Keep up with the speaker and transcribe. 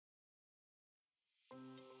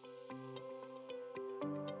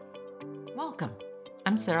Welcome.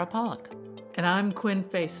 I'm Sarah Pollock. And I'm Quinn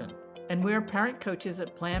Faison, and we're parent coaches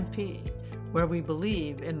at Plan P, where we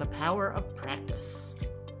believe in the power of practice.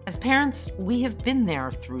 As parents, we have been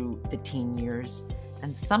there through the teen years,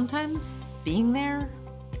 and sometimes being there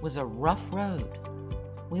was a rough road.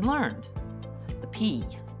 We learned the P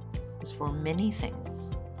was for many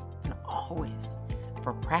things, and always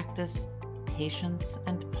for practice, patience,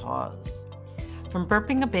 and pause. From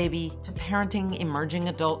burping a baby to parenting emerging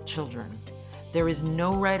adult children, there is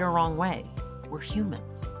no right or wrong way. We're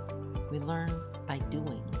humans. We learn by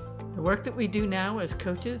doing. The work that we do now as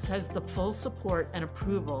coaches has the full support and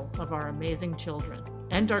approval of our amazing children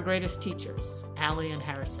and our greatest teachers, Allie and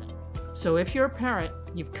Harrison. So if you're a parent,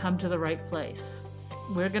 you've come to the right place.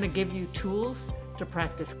 We're going to give you tools to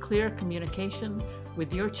practice clear communication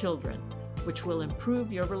with your children, which will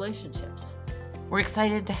improve your relationships. We're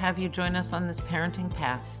excited to have you join us on this parenting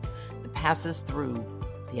path that passes through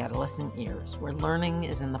the adolescent years, where learning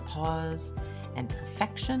is in the pause and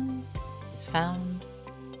perfection is found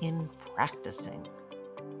in practicing.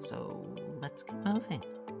 So let's get moving.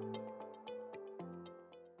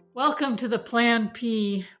 Welcome to the Plan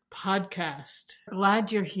P podcast.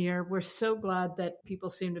 Glad you're here. We're so glad that people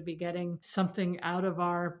seem to be getting something out of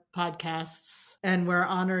our podcasts. And we're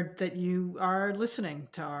honored that you are listening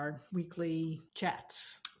to our weekly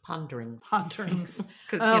chats. Ponderings.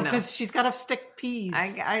 Because she's got to stick P's.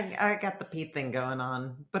 I got the P thing going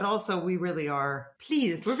on. But also we really are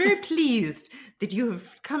pleased. We're very pleased that you have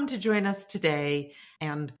come to join us today.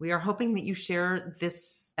 And we are hoping that you share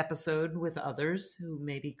this episode with others who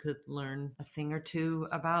maybe could learn a thing or two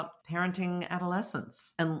about parenting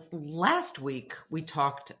adolescents. And last week we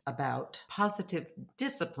talked about positive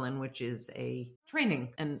discipline, which is a training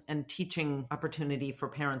and teaching opportunity for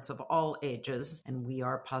parents of all ages. And we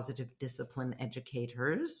are positive discipline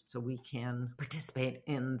educators, so we can participate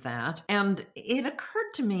in that. And it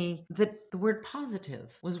occurred to me that the word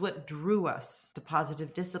positive was what drew us to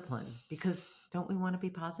positive discipline, because don't we want to be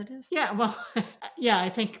positive? Yeah, well, yeah, I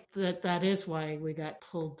think that is why we got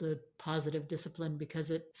pulled to positive discipline, because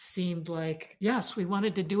it seemed like, yes, we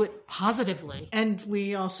wanted to do it positively. And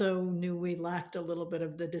we also knew we lacked a little bit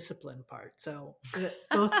of the discipline part. So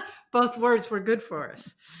both words were good for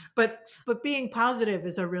us. But being positive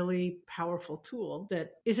is a really powerful tool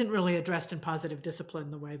that isn't really addressed in positive discipline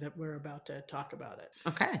the way that we're about to talk about it.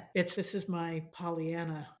 Okay. This is my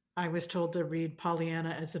Pollyanna. I was told to read Pollyanna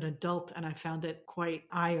as an adult, and I found it quite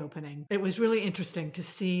eye-opening. It was really interesting to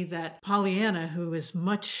see that Pollyanna, who is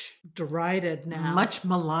much derided now. Much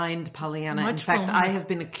maligned Pollyanna. In fact, I have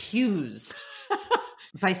been accused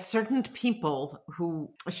by certain people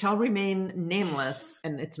who shall remain nameless,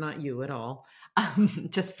 and it's not you at all.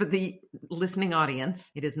 Just for the listening audience,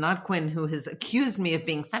 it is not Quinn who has accused me of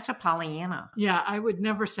being such a Pollyanna. Yeah, I would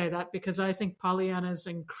never say that, because I think Pollyanna is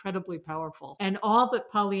incredibly powerful. And all that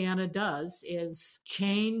Pollyanna does is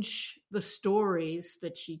change the stories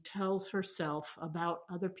that she tells herself about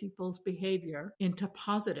other people's behavior into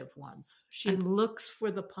positive ones. She looks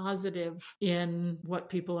for the positive in what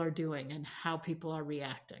people are doing and how people are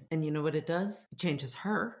reacting. And you know what it does? It changes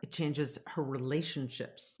her. It changes her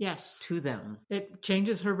relationships. Yes. To them. It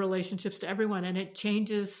changes her relationships to everyone, and it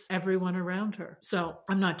changes everyone around her. So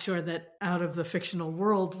I'm not sure that out of the fictional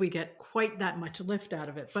world we get quite that much lift out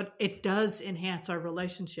of it, but it does enhance our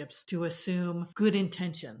relationships to assume good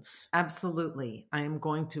intentions. Absolutely. I am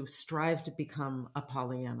going to strive to become a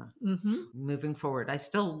Pollyanna moving forward. I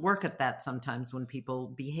still work at that sometimes when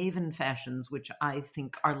people behave in fashions which I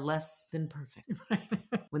think are less than perfect.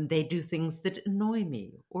 When they do things that annoy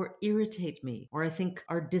me or irritate me, or I think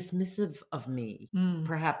are dismissive of me.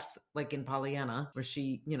 Perhaps like in Pollyanna, where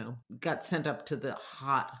she, got sent up to the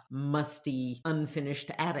hot, musty,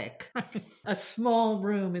 unfinished attic. A small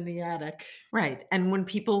room in the attic. Right. And when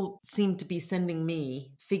people seem to be sending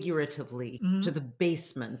me figuratively to the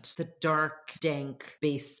basement, the dark, dank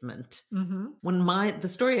basement, when the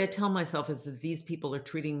story I tell myself is that these people are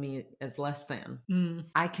treating me as less than,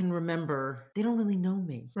 I can remember they don't really know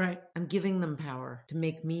me. Right. I'm giving them power to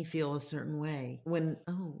make me feel a certain way when,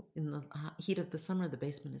 in the heat of the summer, the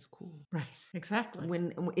basement is cool. Right. Exactly.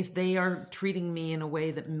 If they are treating me in a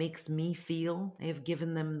way that makes me feel, I have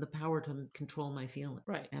given them the power to control my feelings.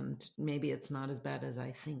 Right. And maybe it's not as bad as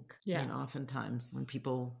I think. Yeah. Oftentimes when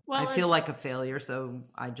people, I feel like a failure, so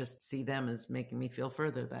I just see them as making me feel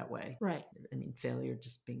further that way. Right. I mean, failure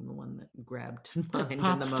just being the one that grabbed to mind in the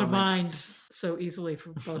pops moment. to mind so easily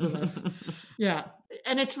for both of us. Yeah.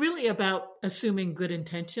 And it's really about assuming good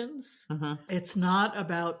intentions. It's not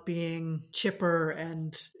about being chipper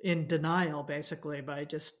and in denial, basically, by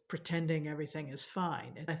just pretending everything is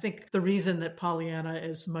fine. I think the reason that Pollyanna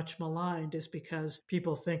is much maligned mind is because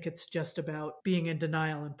people think it's just about being in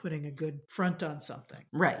denial and putting a good front on something.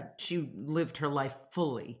 Right. She lived her life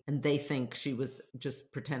fully, and they think she was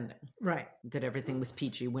just pretending. Right. That everything was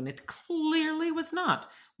peachy when it clearly was not.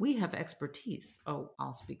 We have expertise. Oh,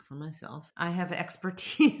 I'll speak for myself. I have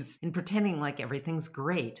expertise in pretending like everything's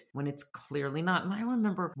great when it's clearly not. And I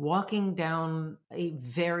remember walking down a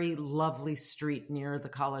very lovely street near the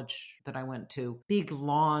college that I went to. Big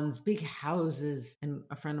lawns, big houses. And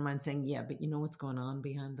a friend of mine saying, yeah, but you know what's going on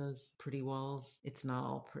behind those pretty walls? It's not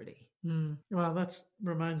all pretty. Well, that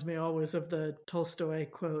reminds me always of the Tolstoy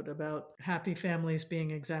quote about happy families being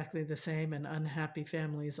exactly the same and unhappy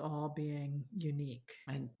families all being unique.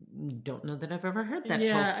 I don't know that I've ever heard that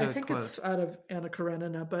Yeah, Tolstoy I think quote. it's out of Anna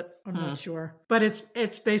Karenina, but I'm not sure. But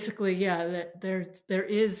it's basically, yeah, that there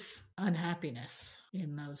is unhappiness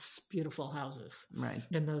in those beautiful houses. Right.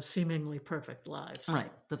 In those seemingly perfect lives. Right.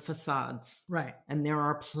 The facades. Right. And there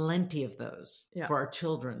are plenty of those Yeah. for our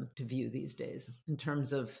children to view these days in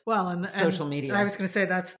terms of social media. I was going to say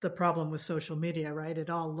that's the problem with social media, right? It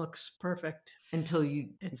all looks perfect. Until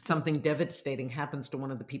something devastating happens to one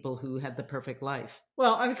of the people who had the perfect life.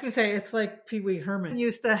 Well, I was going to say, it's like Pee Wee Herman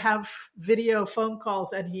used to have video phone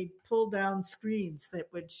calls and he'd pull down screens that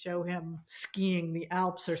would show him skiing the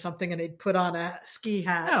Alps or something, and he'd put on a ski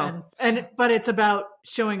hat. But it's about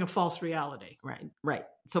showing a false reality. Right.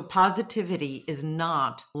 So positivity is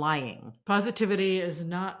not lying. Positivity is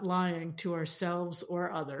not lying to ourselves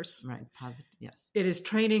or others. Right. Yes. It is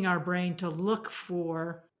training our brain to look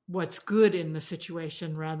for what's good in the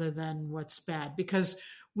situation rather than what's bad, because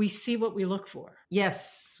we see what we look for.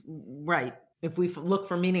 Yes, right. If we look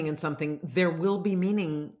for meaning in something, there will be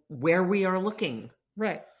meaning where we are looking.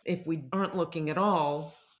 Right. If we aren't looking at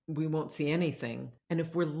all, we won't see anything. And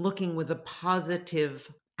if we're looking with a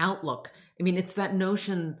positive outlook, I mean, it's that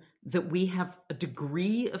notion that we have a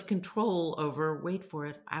degree of control over, wait for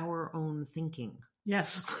it, our own thinking.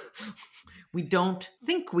 Yes. We don't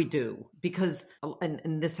think we do because,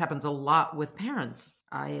 and this happens a lot with parents,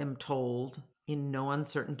 I am told in no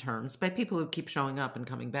uncertain terms by people who keep showing up and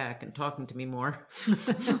coming back and talking to me more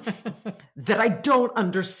that I don't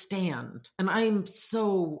understand. And I'm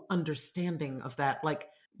so understanding of that. Like,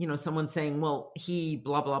 you know, someone saying, well, he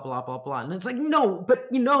blah, blah, blah, blah, blah. And it's like, no, but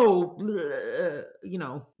you don't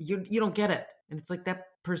get it. And it's like that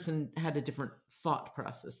person had a different thought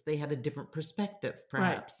process. They had a different perspective,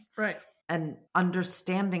 perhaps. Right. And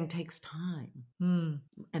understanding takes time.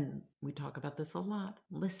 And we talk about this a lot.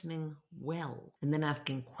 Listening well and then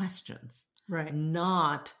asking questions. Right.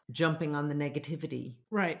 Not jumping on the negativity.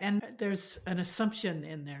 Right. And there's an assumption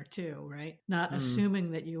in there too, right? Not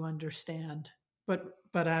assuming that you understand, but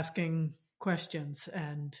asking questions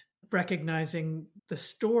and recognizing the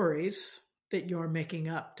stories that you're making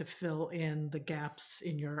up to fill in the gaps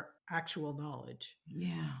in your actual knowledge.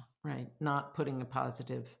 Yeah, right. Not putting a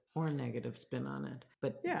positive or a negative spin on it,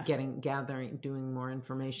 but gathering, doing more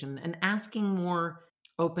information and asking more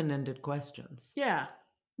open-ended questions. Yeah.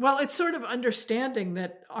 Well, it's sort of understanding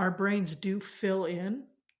that our brains do fill in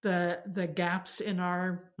the gaps in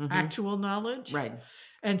our actual knowledge. Right.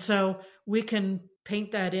 And so we can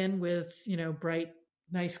paint that in with, bright,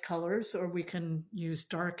 nice colors, or we can use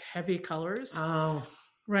dark, heavy colors. Oh,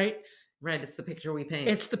 right. Right. It's the picture we paint.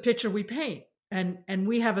 It's the picture we paint. And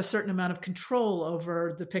we have a certain amount of control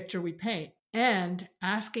over the picture we paint. And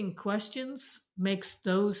asking questions makes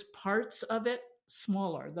those parts of it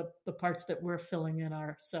smaller, the parts that we're filling in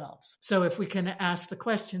ourselves. So if we can ask the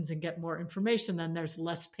questions and get more information, then there's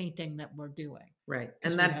less painting that we're doing. Right.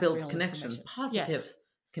 And that builds connection, positive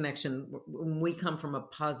connection when we come from a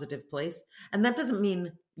positive place. And that doesn't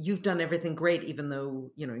mean you've done everything great, even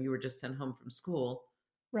though, you were just sent home from school.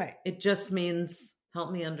 Right. It just means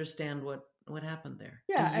help me understand what happened there.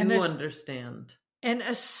 Yeah. Do you understand? And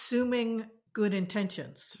assuming good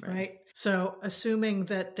intentions, right? So assuming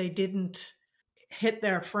that they didn't hit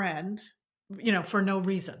their friend, for no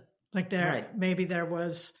reason. Like maybe there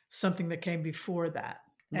was something that came before that.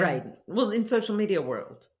 Right. Well, in social media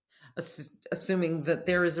world, assuming that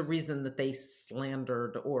there is a reason that they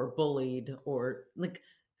slandered or bullied or like.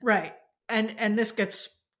 Right. And this gets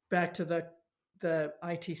back to the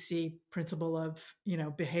ITC principle of,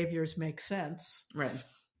 behaviors make sense. Right.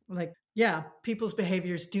 Like, people's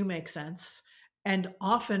behaviors do make sense. And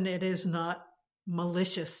often it is not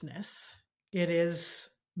maliciousness. It is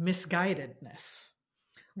misguidedness.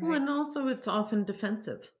 Right? Well, and also it's often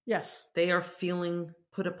defensive. Yes. They are feeling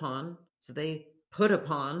put upon, so they put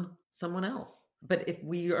upon someone else. But if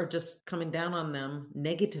we are just coming down on them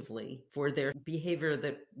negatively for their behavior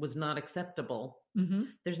that was not acceptable, Mm-hmm.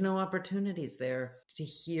 There's no opportunities there to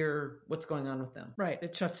hear what's going on with them. Right.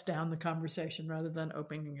 It shuts down the conversation rather than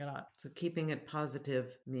opening it up. So keeping it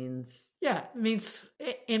positive means... Yeah, it means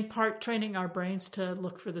in part training our brains to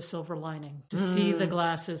look for the silver lining, to see the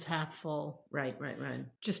glass as half full. Right.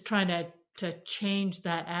 Just trying to change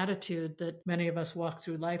that attitude that many of us walk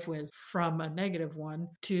through life with from a negative one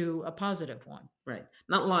to a positive one. Right.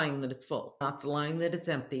 Not lying that it's full. Not lying that it's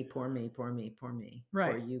empty. Poor me, poor me, poor me.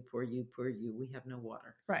 Right. Poor you, poor you, poor you. We have no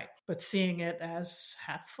water. Right. But seeing it as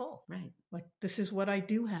half full. Right. Like, this is what I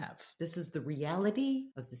do have. This is the reality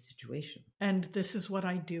of the situation. And this is what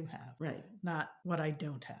I do have. Right. Not what I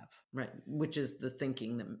don't have. Right. Which is the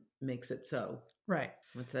thinking that makes it so. Right.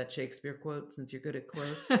 What's that Shakespeare quote, since you're good at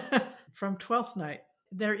quotes? From Twelfth Night.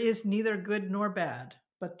 There is neither good nor bad,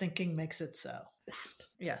 but thinking makes it so.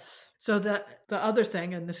 Yes. So the other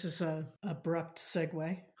thing, and this is a abrupt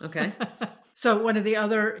segue. Okay. So one of the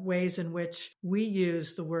other ways in which we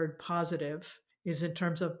use the word positive is in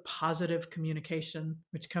terms of positive communication,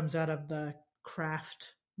 which comes out of the CRAFT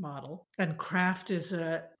model. And CRAFT is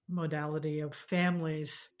a modality of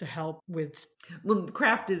families to help with... Well,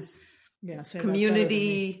 CRAFT is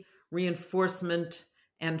community reinforcement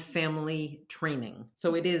and family training.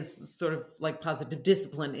 So it is sort of like positive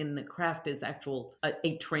discipline in the CRAFT is actual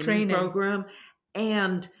a training program.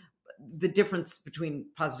 And the difference between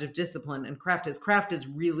positive discipline and CRAFT is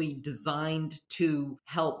really designed to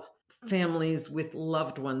help families with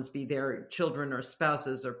loved ones, be their children or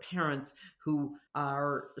spouses or parents, who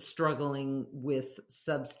are struggling with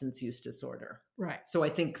substance use disorder. Right. So I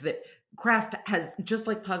think that CRAFT has, just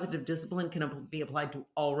like positive discipline can be applied to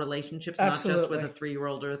all relationships, Absolutely. not just with a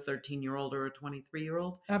 3-year-old or a 13-year-old or a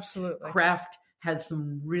 23-year-old. Absolutely. CRAFT has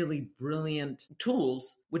some really brilliant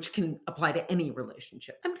tools which can apply to any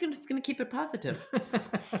relationship. I'm just going to keep it positive.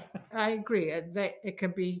 I agree. It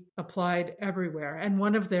can be applied everywhere. And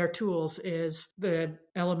one of their tools is the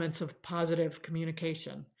elements of positive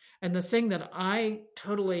communication. And the thing that I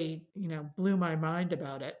totally, blew my mind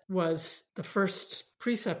about it was the first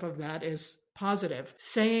precept of that is positive,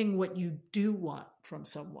 saying what you do want from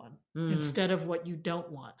someone instead of what you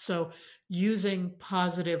don't want. So using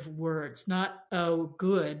positive words, not, oh,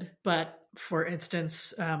 good, but for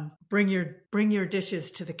instance, bring your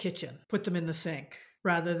dishes to the kitchen, put them in the sink,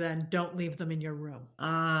 rather than don't leave them in your room.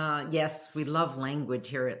 Yes, we love language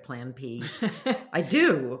here at Plan P. I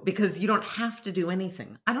do, because you don't have to do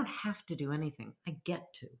anything. I don't have to do anything. I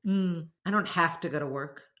get to. I don't have to go to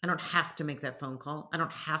work. I don't have to make that phone call. I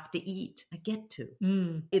don't have to eat. I get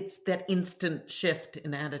to. It's that instant shift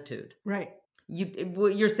in attitude. Right.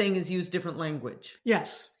 What you're saying is use different language.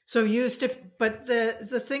 Yes. So but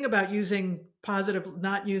the thing about using positive,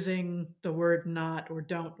 not using the word not or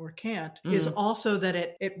don't or can't, is also that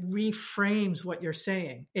it reframes what you're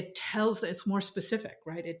saying. It's more specific,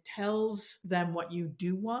 right? It tells them what you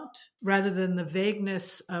do want rather than the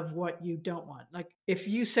vagueness of what you don't want. Like if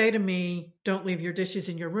you say to me, don't leave your dishes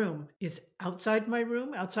in your room, is outside my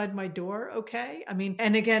room, outside my door, okay? I mean,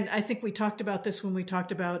 and again, I think we talked about this when we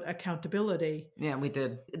talked about accountability. Yeah, we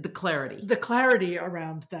did. The clarity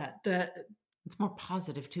around that. It's more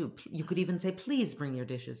positive too. You could even say, please bring your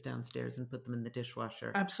dishes downstairs and put them in the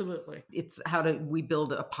dishwasher. Absolutely. It's how do we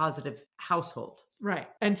build a positive household? Right.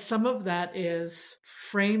 And some of that is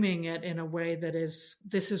framing it in a way that is,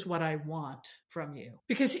 this is what I want from you.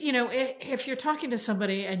 Because, if you're talking to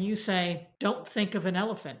somebody and you say, don't think of an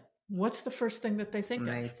elephant, what's the first thing that they think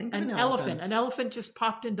of? An elephant. An elephant just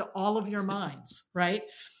popped into all of your minds, right?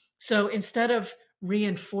 So instead of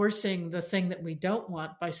reinforcing the thing that we don't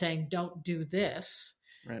want by saying, don't do this,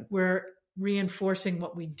 right, we're reinforcing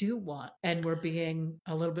what we do want. And we're being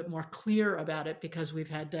a little bit more clear about it because we've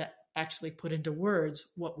had to actually put into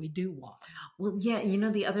words what we do want. Well, yeah.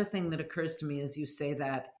 The other thing that occurs to me as you say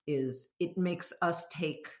that is it makes us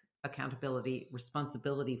take accountability,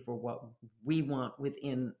 responsibility for what we want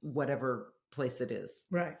within whatever place it is.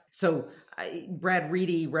 Right. So Brad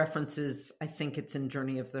Reedy references, I think it's in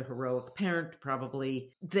Journey of the Heroic Parent,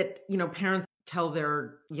 probably, that, parents tell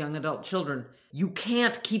their young adult children, you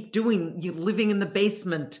can't keep living in the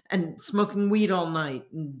basement and smoking weed all night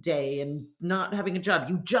and day and not having a job.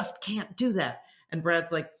 You just can't do that. And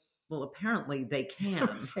Brad's like, well, apparently they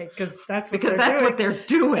can. Because that's what they're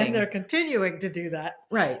doing. And they're continuing to do that.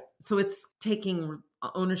 Right. So it's taking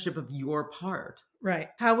ownership of your part. Right.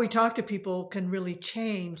 How we talk to people can really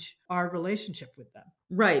change our relationship with them.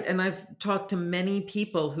 Right. And I've talked to many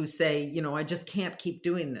people who say, I just can't keep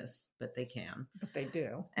doing this, but they can. But they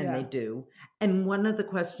do. And they do. And one of the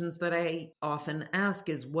questions that I often ask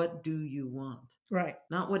is, what do you want? Right.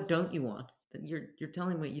 Not what don't you want. You're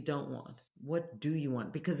telling what you don't want. what do you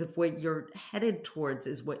want? Because if what you're headed towards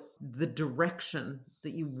is what the direction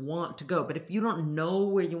that you want to go, but if you don't know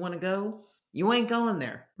where you want to go, you ain't going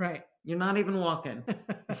there. Right. You're not even walking.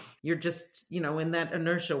 You're just, in that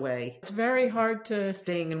inertia way. It's very hard to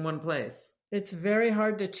staying in one place. It's very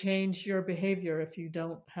hard to change your behavior if you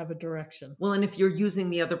don't have a direction. Well, and if you're using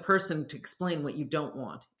the other person to explain what you don't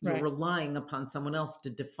want, you're Right. relying upon someone else to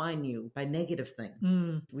define you by negative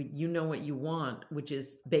things. You know what you want, which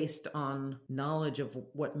is based on knowledge of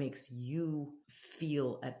what makes you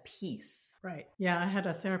feel at peace. Right. Yeah, I had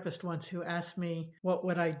a therapist once who asked me, what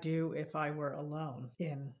would I do if I were alone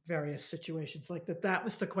in various situations like that? That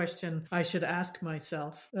was the question I should ask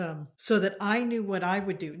myself, so that I knew what I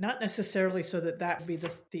would do, not necessarily so that that would be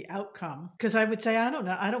the outcome. Because I would say, I don't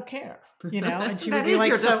know, I don't care, and she would be like,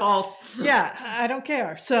 your default. Yeah, I don't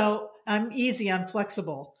care. So I'm easy, I'm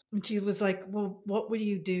flexible. And she was like, well, what would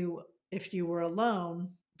you do if you were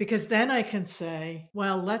alone? Because then I can say,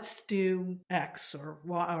 well, let's do X or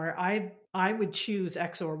Y, or I would choose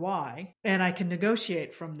X or Y, and I can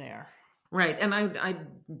negotiate from there. Right. And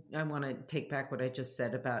I want to take back what I just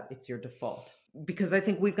said about it's your default, because I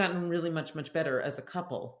think we've gotten really much, much better as a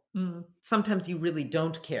couple. Sometimes you really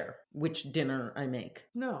don't care which dinner I make.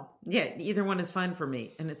 No. Yeah, either one is fine for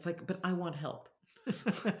me. And it's like, but I want help.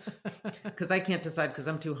 Because I can't decide because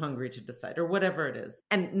I'm too hungry to decide, or whatever it is.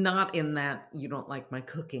 And not in that you don't like my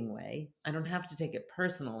cooking way. I don't have to take it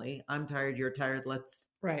personally. I'm tired, you're tired, let's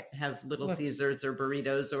have Little Caesars or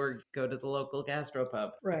burritos or go to the local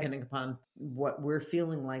gastropub, depending upon what we're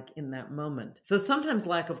feeling like in that moment. So sometimes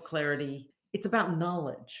lack of clarity, it's about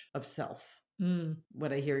knowledge of self.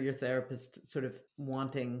 What I hear your therapist sort of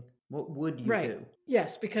wanting. What would you do?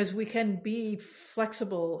 Yes, because we can be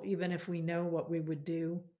flexible even if we know what we would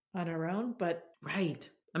do on our own. But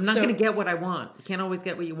I'm not going to get what I want. You can't always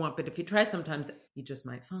get what you want, but if you try sometimes, you just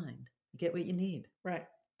might find you get what you need. Right.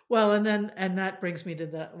 Well, and that brings me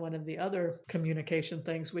to one of the other communication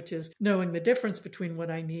things, which is knowing the difference between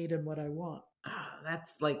what I need and what I want.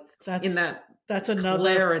 That's another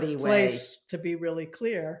clarity way place to be really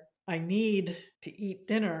clear. I need to eat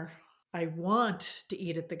dinner. I want to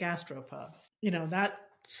eat at the gastropub. That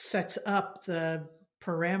sets up the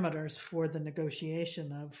parameters for the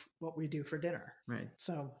negotiation of what we do for dinner. Right.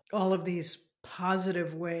 So all of these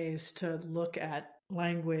positive ways to look at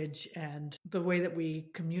language and the way that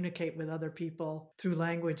we communicate with other people through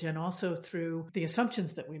language, and also through the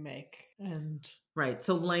assumptions that we make. And right.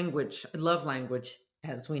 So language, I love language,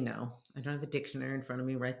 as we know. I don't have a dictionary in front of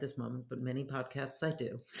me right this moment, but many podcasts I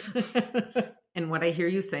do. And what I hear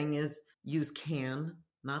you saying is use can,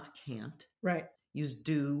 not can't. Right. Use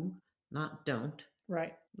do, not don't.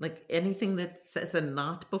 Right. Like anything that says a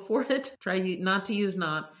not before it, try not to use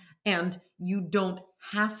not. And you don't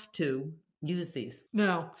have to use these.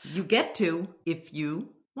 No. You get to if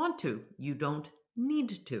you want to. You don't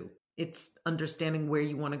need to. It's understanding where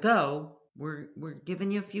you want to go. We're giving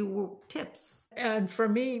you a few tips. And for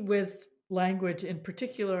me, with language in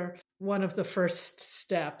particular, one of the first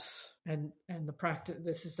steps, and the practice,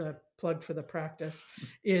 this is a plug for the practice,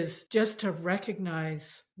 is just to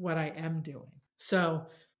recognize what I am doing. So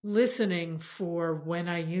listening for when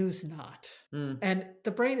I use not. And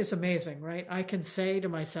the brain is amazing, right? I can say to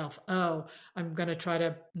myself, oh, I'm going to try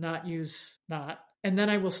to not use not. And then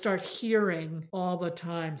I will start hearing all the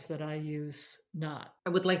times that I use not.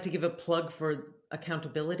 I would like to give a plug for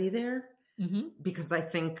accountability there. Because I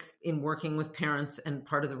think in working with parents, and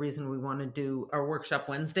part of the reason we want to do our workshop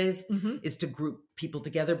Wednesdays is to group people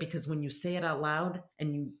together, because when you say it out loud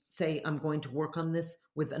and you say, I'm going to work on this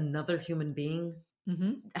with another human being,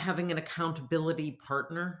 having an accountability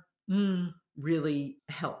partner really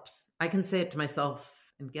helps. I can say it to myself,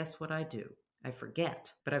 and guess what I do? I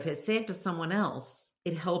forget. But if I say it to someone else,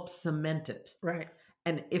 it helps cement it. Right.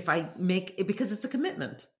 And if I make it, because it's a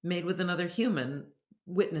commitment made with another human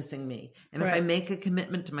witnessing me. And if I make a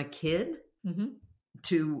commitment to my kid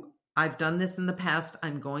to, I've done this in the past,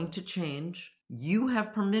 I'm going to change. You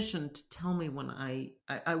have permission to tell me when I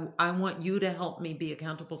want you to help me be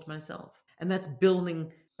accountable to myself. And that's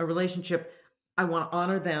building a relationship. I want to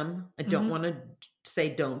honor them. I don't want to say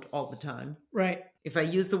don't all the time. Right. If I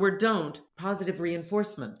use the word don't, positive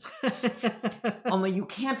reinforcement. Only you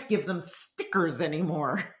can't give them stickers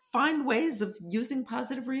anymore. Find ways of using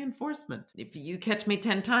positive reinforcement. If you catch me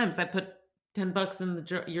 10 times, I put $10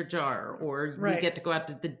 in your jar, or we get to go out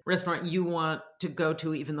to the restaurant you want to go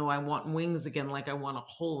to, even though I want wings again, like I want a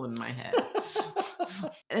hole in my head.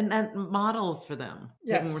 And that models for them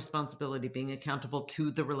taking responsibility, being accountable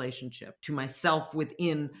to the relationship, to myself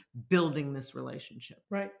within building this relationship.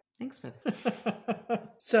 Right. Thanks for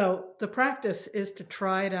that. So the practice is to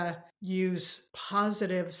try to use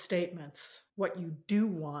positive statements, what you do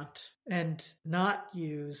want, and not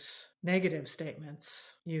use negative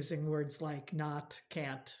statements using words like not,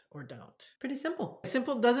 can't, or don't. Pretty simple.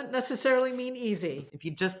 Simple doesn't necessarily mean easy. If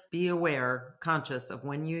you just be aware, conscious of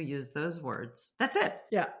when you use those words, that's it.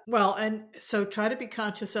 Yeah. Well, and so try to be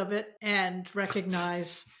conscious of it and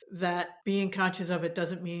recognize that being conscious of it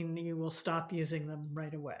doesn't mean you will stop using them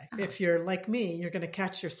right away. If you're like me, you're going to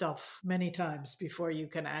catch yourself many times before you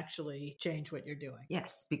can actually change what you're doing.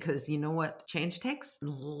 Yes, because you know what change takes?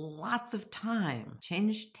 Lots of time.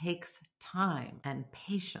 Change takes time and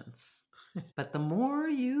patience. But the more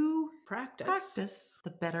you practice, the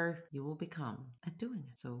better you will become at doing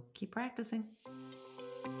it. So keep practicing.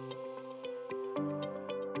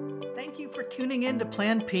 Thank you for tuning in to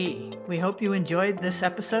Plan P. We hope you enjoyed this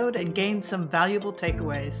episode and gained some valuable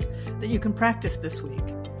takeaways that you can practice this week.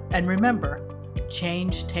 And remember,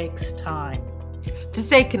 change takes time. To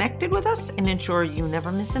stay connected with us and ensure you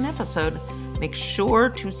never miss an episode, make sure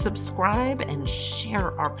to subscribe and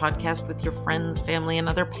share our podcast with your friends, family, and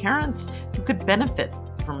other parents who could benefit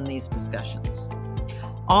from these discussions.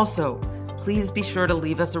 Also, please be sure to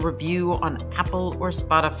leave us a review on Apple or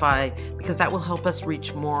Spotify because that will help us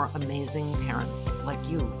reach more amazing parents like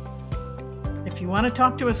you. If you want to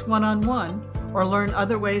talk to us one-on-one or learn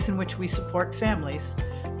other ways in which we support families,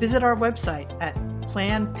 visit our website at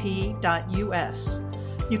planp.us.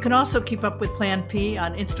 You can also keep up with Plan P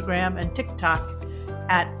on Instagram and TikTok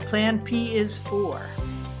at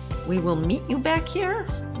PlanPis4. We will meet you back here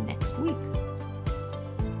next week.